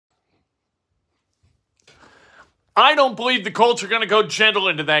I don't believe the Colts are going to go gentle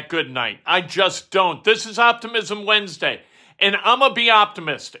into that good night. I just don't. This is Optimism Wednesday, and I'm going to be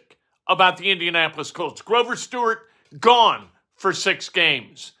optimistic about the Indianapolis Colts. Grover Stewart, gone for 6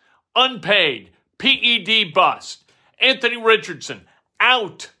 games. Unpaid. PED bust. Anthony Richardson,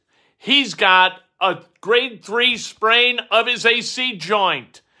 out. He's got a grade 3 sprain of his AC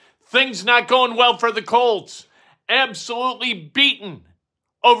joint. Things not going well for the Colts. Absolutely beaten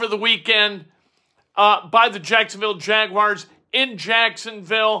over the weekend by the Jacksonville Jaguars in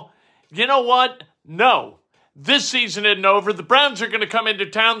Jacksonville. You know what? No. This season isn't over. The Browns are going to come into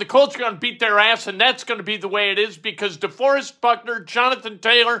town. The Colts are going to beat their ass, and that's going to be the way it is because DeForest Buckner, Jonathan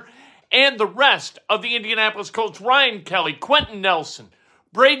Taylor, and the rest of the Indianapolis Colts, Ryan Kelly, Quentin Nelson,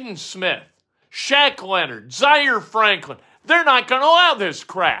 Braden Smith, Shaq Leonard, Zaire Franklin, they're not going to allow this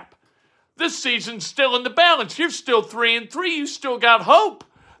crap. This season's still in the balance. You're still 3-3. You still got hope.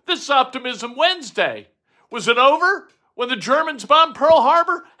 This is Optimism Wednesday. Was it over when the Germans bombed Pearl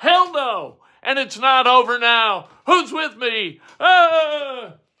Harbor? Hell no. And it's not over now. Who's with me?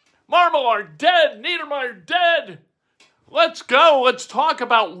 Marmolard dead. Niedermeyer dead. Let's go. Let's talk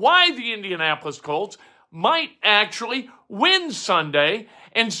about why the Indianapolis Colts might actually win Sunday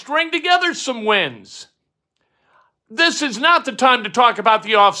and string together some wins. This is not the time to talk about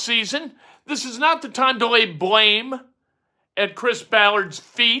the offseason. This is not the time to lay blame at Chris Ballard's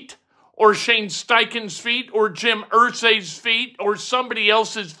feet or Shane Steichen's feet or Jim Irsay's feet or somebody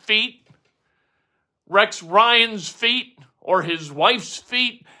else's feet, Rex Ryan's feet or his wife's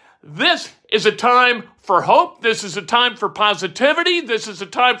feet. This is a time for hope. This is a time for positivity. This is a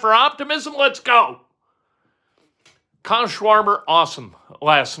time for optimism. Let's go. Kyle Schwarber, awesome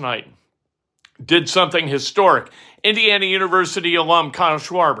last night. Did something historic. Indiana University alum Kyle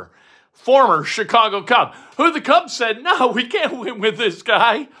Schwarber, former Chicago Cub, who the Cubs said, no, we can't win with this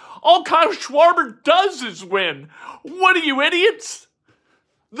guy. All Kyle Schwarber does is win. What are you, idiots?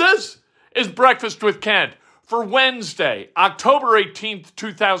 This is Breakfast with Kent for Wednesday, October 18th,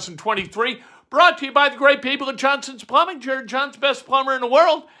 2023, brought to you by the great people at Johnson's Plumbing. Jared Johnson's best plumber in the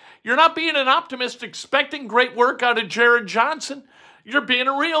world. You're not being an optimist expecting great work out of Jared Johnson. You're being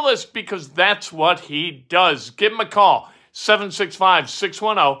a realist because that's what he does. Give him a call,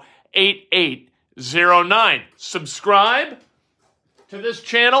 765-610-8809. Subscribe to this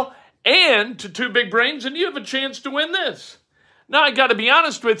channel and to Two Big Brains, and you have a chance to win this. Now, I got to be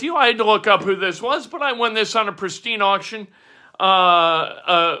honest with you. I had to look up who this was, but I won this on a pristine auction.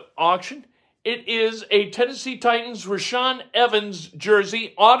 It is a Tennessee Titans Rashaan Evans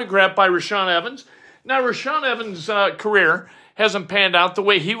jersey, autographed by Rashaan Evans. Now, Rashaan Evans' career hasn't panned out the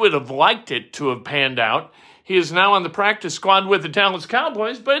way he would have liked it to have panned out. He is now on the practice squad with the Dallas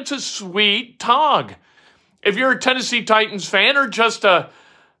Cowboys, but it's a sweet tog. If you're a Tennessee Titans fan or just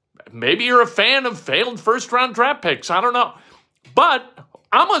maybe you're a fan of failed first-round draft picks, I don't know. But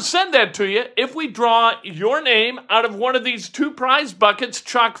I'm going to send that to you if we draw your name out of one of these 2 prize buckets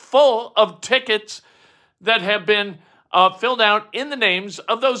chock full of tickets that have been filled out in the names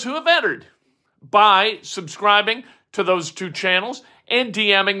of those who have entered by subscribing to those 2 channels and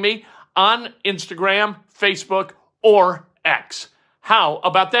DMing me on Instagram, Facebook, or X. How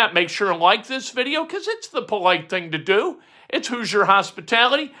about that? Make sure to like this video because it's the polite thing to do. It's Hoosier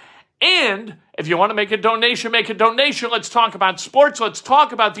Hospitality. And if you want to make a donation, make a donation. Let's talk about sports. Let's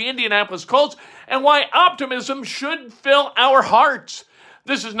talk about the Indianapolis Colts and why optimism should fill our hearts.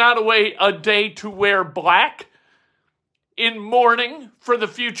 This is not a day to wear black in mourning for the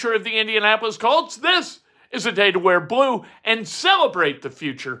future of the Indianapolis Colts. This is a day to wear blue and celebrate the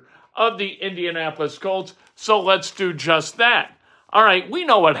future of the Indianapolis Colts. So let's do just that. All right, we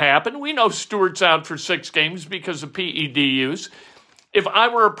know what happened. We know Stewart's out for 6 games because of PED use. If I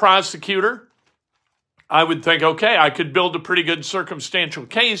were a prosecutor, I would think, okay, I could build a pretty good circumstantial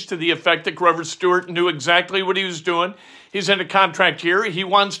case to the effect that Grover Stewart knew exactly what he was doing. He's in a contract year. He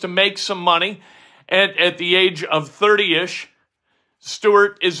wants to make some money. At the age of 30-ish,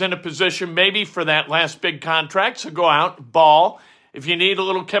 Stewart is in a position maybe for that last big contract. So go out, ball. If you need a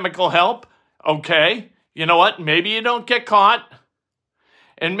little chemical help, okay. You know what? Maybe you don't get caught.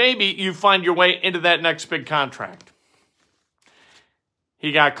 And maybe you find your way into that next big contract.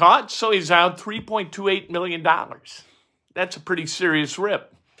 He got caught, so he's out $3.28 million. That's a pretty serious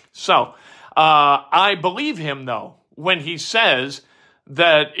rip. So I believe him, though, when he says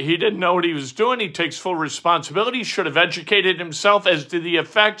that he didn't know what he was doing. He takes full responsibility, should have educated himself as to the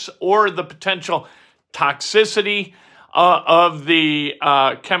effects or the potential toxicity of the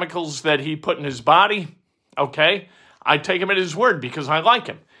chemicals that he put in his body. Okay? I take him at his word because I like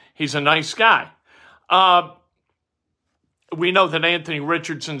him. He's a nice guy. We know that Anthony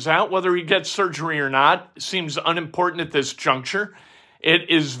Richardson's out. Whether he gets surgery or not seems unimportant at this juncture. It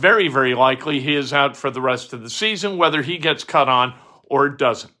is very, very likely he is out for the rest of the season, whether he gets cut on or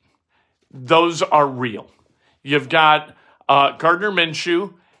doesn't. Those are real. You've got Gardner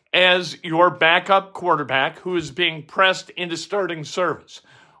Minshew as your backup quarterback who is being pressed into starting service.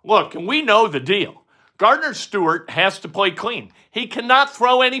 Look, and we know the deal. Gardner Stewart has to play clean. He cannot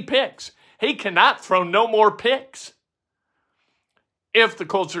throw any picks. He cannot throw no more picks if the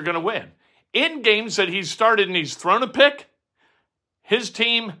Colts are going to win. In games that he's started and he's thrown a pick, his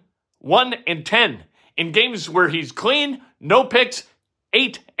team 1-10. In games where he's clean, no picks,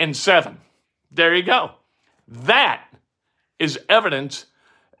 8-7. There you go. That is evidence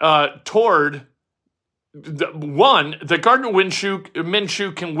toward that Gardner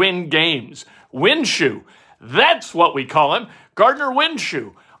Minshew can win games. Winshew, that's what we call him, Gardner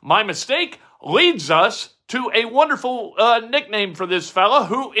Winshew. My mistake leads us to a wonderful nickname for this fella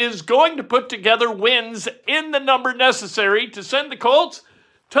who is going to put together wins in the number necessary to send the Colts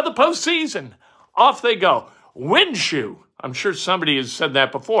to the postseason. Off they go. Winshew. I'm sure somebody has said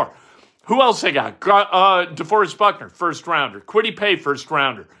that before. Who else they got? DeForest Buckner, first rounder. Kwity Paye, first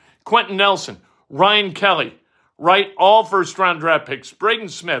rounder. Quentin Nelson, Ryan Kelly, right? All first round draft picks. Braden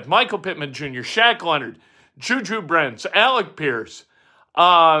Smith, Michael Pittman Jr., Shaq Leonard, Juju Brents, Alec Pierce,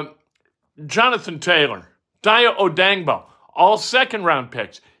 Jonathan Taylor, Daya Odangbo, all second round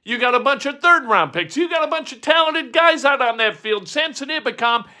picks. You got a bunch of third round picks. You got a bunch of talented guys out on that field. Samson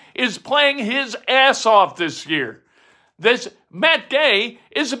Ibicom is playing his ass off this year. This Matt Gay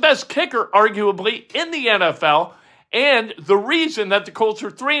is the best kicker, arguably, in the NFL. And the reason that the Colts are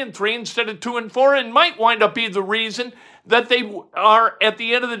 3-3 instead of 2-4, and might wind up being the reason that they are, at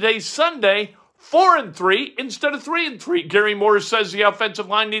the end of the day, Sunday, 4-3 instead of 3-3. Gary Moore says the offensive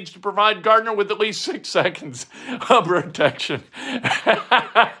line needs to provide Gardner with at least 6 seconds of protection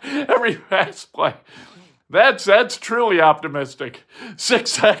every pass play. That's truly optimistic. 6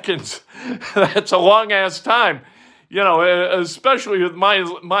 seconds. That's a long-ass time. You know, especially with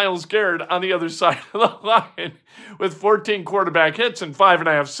Myles Garrett on the other side of the line with 14 quarterback hits and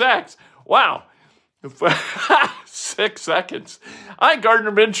 5.5 sacks. Wow. 6 seconds.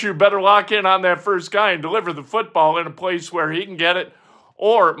 Gardner Minshew better lock in on that first guy and deliver the football in a place where he can get it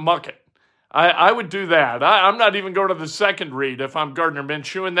or muck it. I would do that. I'm not even going to the second read if I'm Gardner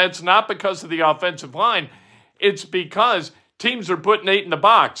Minshew, and that's not because of the offensive line. It's because teams are putting 8 in the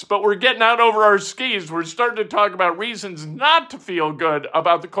box, but we're getting out over our skis. We're starting to talk about reasons not to feel good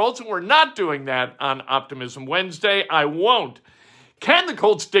about the Colts, and we're not doing that on Optimism Wednesday. I won't. Can the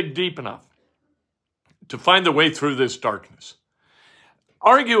Colts dig deep enough to find their way through this darkness?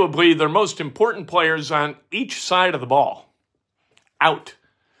 Arguably, their most important players on each side of the ball out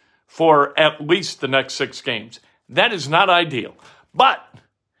for at least the next 6 games. That is not ideal. But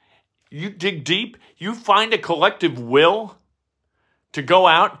you dig deep, you find a collective will to go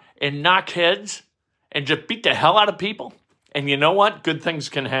out and knock heads and just beat the hell out of people. And you know what? Good things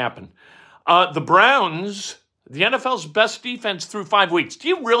can happen. The Browns, the NFL's best defense through 5 weeks. Do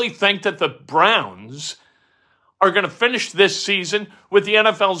you really think that the Browns are going to finish this season with the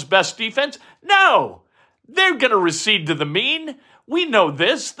NFL's best defense? No. They're going to recede to the mean. We know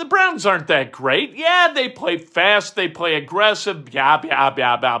this. The Browns aren't that great. Yeah, they play fast. They play aggressive. Blah, blah,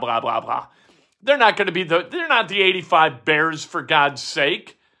 blah, blah, blah, blah, blah. They're not going to be they're not the 85 Bears, for God's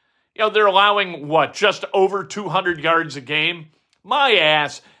sake. You know, they're allowing, just over 200 yards a game? My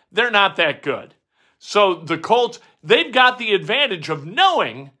ass, they're not that good. So the Colts, they've got the advantage of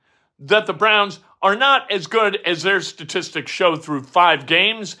knowing that the Browns are not as good as their statistics show through 5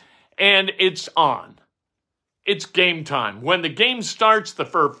 games, and it's on. It's game time. When the game starts, the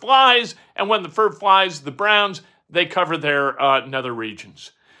fur flies, and when the fur flies, the Browns, they cover their nether regions.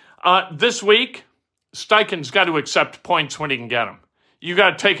 This week, Steichen's got to accept points when he can get them. You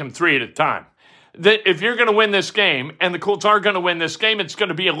got to take them 3 at a time. If you're going to win this game, and the Colts are going to win this game, it's going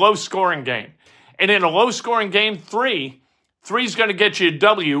to be a low-scoring game. And in a low-scoring game, 3 is going to get you a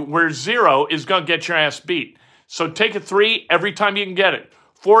W, where 0 is going to get your ass beat. So take a 3 every time you can get it.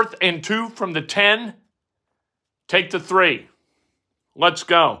 4th and 2 from the 10, take the 3. Let's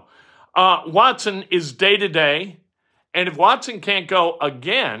go. Watson is day-to-day. And if Watson can't go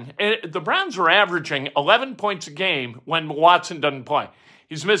again, the Browns are averaging 11 points a game when Watson doesn't play.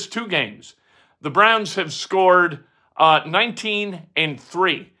 He's missed 2 games. The Browns have scored 19 and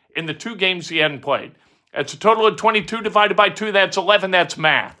 3 in the 2 games he hadn't played. That's a total of 22 divided by 2. That's 11. That's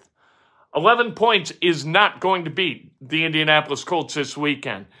math. 11 points is not going to beat the Indianapolis Colts this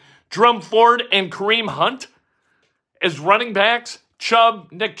weekend. Jerome Ford and Kareem Hunt as running backs,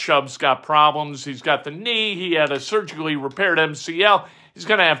 Nick Chubb's got problems. He's got the knee. He had a surgically repaired MCL. He's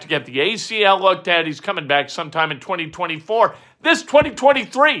going to have to get the ACL looked at. He's coming back sometime in 2024. This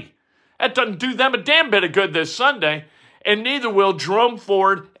 2023. That doesn't do them a damn bit of good this Sunday. And neither will Jerome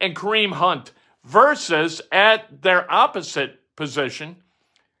Ford and Kareem Hunt versus, at their opposite position,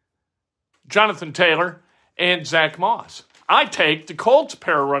 Jonathan Taylor and Zach Moss. I take the Colts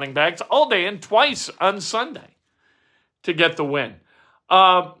pair of running backs all day and twice on Sunday to get the win.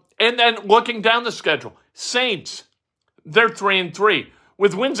 And then looking down the schedule, Saints, they're 3-3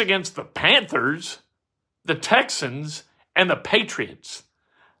 with wins against the Panthers, the Texans, and the Patriots.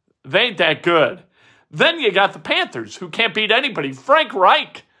 They ain't that good. Then you got the Panthers, who can't beat anybody. Frank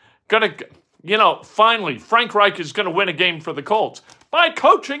Reich, finally, Frank Reich is going to win a game for the Colts by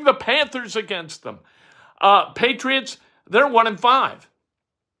coaching the Panthers against them. Patriots, they're 1-5.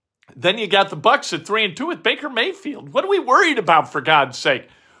 Then you got the Bucs at 3-2 with Baker Mayfield. What are we worried about, for God's sake?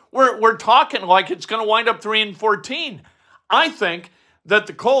 We're talking like it's going to wind up 3-14. I think that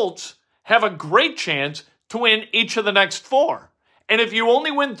the Colts have a great chance to win each of the next 4. And if you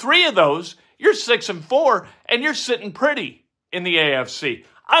only win 3 of those, you're 6-4, and you're sitting pretty in the AFC.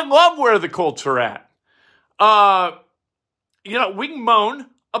 I love where the Colts are at. We can moan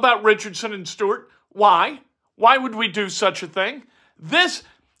about Richardson and Stewart. Why? Why would we do such a thing? This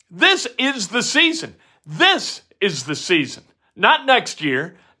is the season. This is the season. Not next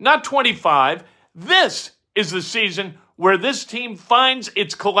year, not 25. This is the season where this team finds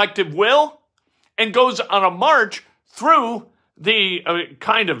its collective will and goes on a march through the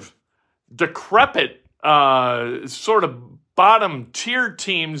kind of decrepit sort of bottom tier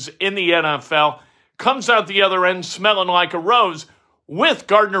teams in the NFL, comes out the other end smelling like a rose with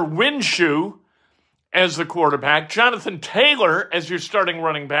Gardner Minshew as the quarterback, Jonathan Taylor as your starting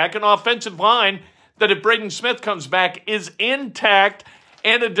running back, an offensive line that if Braden Smith comes back is intact,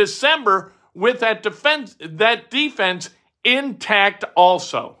 and a December with that defense intact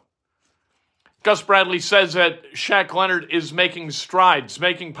also. Gus Bradley says that Shaq Leonard is making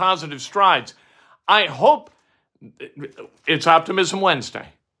positive strides. I hope it's Optimism Wednesday.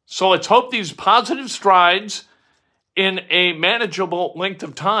 So let's hope these positive strides in a manageable length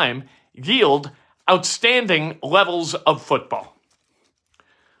of time yield outstanding levels of football.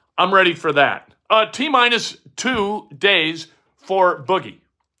 I'm ready for that. T-minus 2 days for Boogie.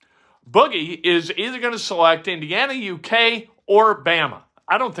 Boogie is either going to select Indiana, UK, or Bama.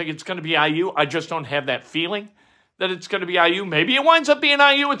 I don't think it's going to be IU. I just don't have that feeling that it's going to be IU. Maybe it winds up being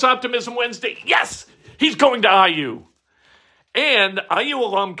IU. It's Optimism Wednesday. Yes, he's going to IU. And IU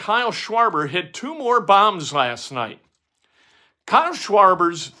alum Kyle Schwarber hit 2 more bombs last night. Kyle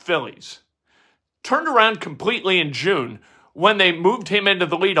Schwarber's Phillies turned around completely in June when they moved him into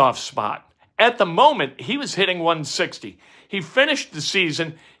the leadoff spot. At the moment, he was hitting 160. He finished the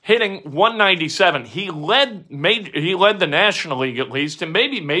season hitting 197. He led the National League, at least, and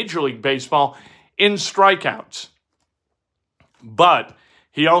maybe Major League Baseball in strikeouts. But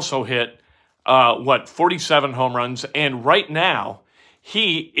he also hit, 47 home runs. And right now,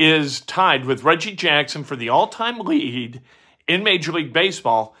 he is tied with Reggie Jackson for the all-time lead in Major League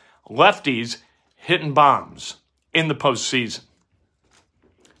Baseball, lefties hitting bombs in the postseason.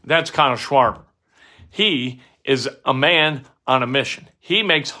 That's Kyle Schwarber. He is a man on a mission. He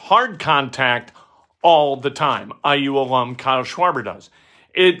makes hard contact all the time. IU alum Kyle Schwarber does.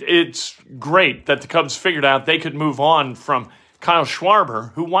 It's great that the Cubs figured out they could move on from Kyle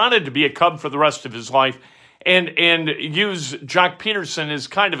Schwarber, who wanted to be a Cub for the rest of his life, and use Jock Peterson as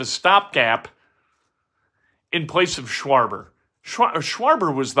kind of a stopgap in place of Schwarber.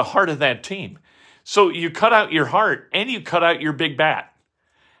 Schwarber was the heart of that team. So you cut out your heart and you cut out your big bat.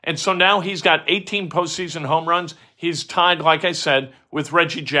 And so now he's got 18 postseason home runs. He's tied, like I said, with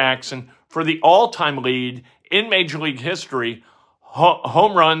Reggie Jackson for the all-time lead in Major League history,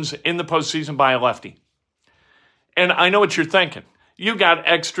 home runs in the postseason by a lefty. And I know what you're thinking. You got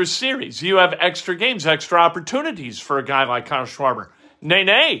extra series. You have extra games, extra opportunities for a guy like Kyle Schwarber.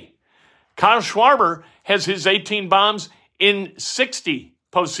 Nay. Kyle Schwarber has his 18 bombs in 60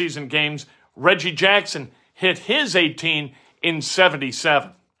 postseason games. Reggie Jackson hit his 18 in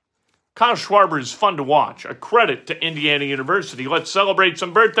 77. Kyle Schwarber is fun to watch. A credit to Indiana University. Let's celebrate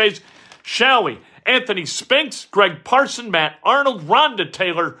some birthdays, shall we? Anthony Spinks, Greg Parson, Matt Arnold,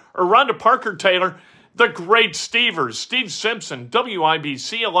 Rhonda Parker Taylor, the great Stevers, Steve Simpson,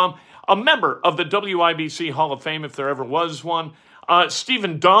 WIBC alum, a member of the WIBC Hall of Fame if there ever was one,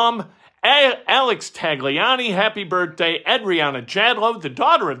 Stephen Daum, Alex Tagliani, happy birthday, Adriana Jadlow, the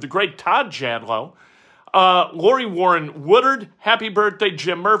daughter of the great Todd Jadlow, Lori Warren Woodard, happy birthday,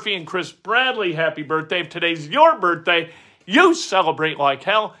 Jim Murphy and Chris Bradley, happy birthday. If today's your birthday, you celebrate like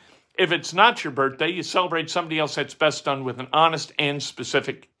hell. If it's not your birthday, you celebrate somebody else. That's best done with an honest and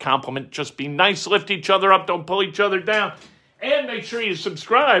specific compliment. Just be nice, lift each other up, don't pull each other down. And make sure you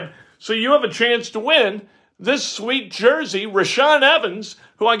subscribe so you have a chance to win this sweet jersey. Rashaan Evans,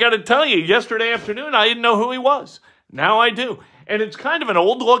 who I got to tell you, yesterday afternoon, I didn't know who he was. Now I do. And it's kind of an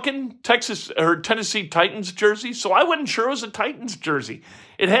old-looking Tennessee Titans jersey, so I wasn't sure it was a Titans jersey.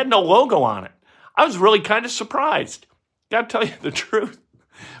 It had no logo on it. I was really kind of surprised. Got to tell you the truth.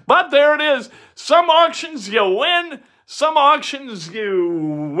 But there it is. Some auctions you win, some auctions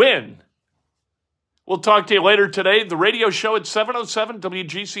you win. We'll talk to you later today. The radio show at 7:07,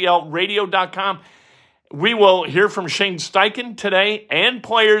 WGCLradio.com. We will hear from Shane Steichen today and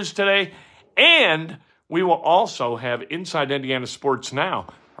players today. And we will also have Inside Indiana Sports Now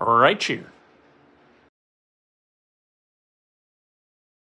right here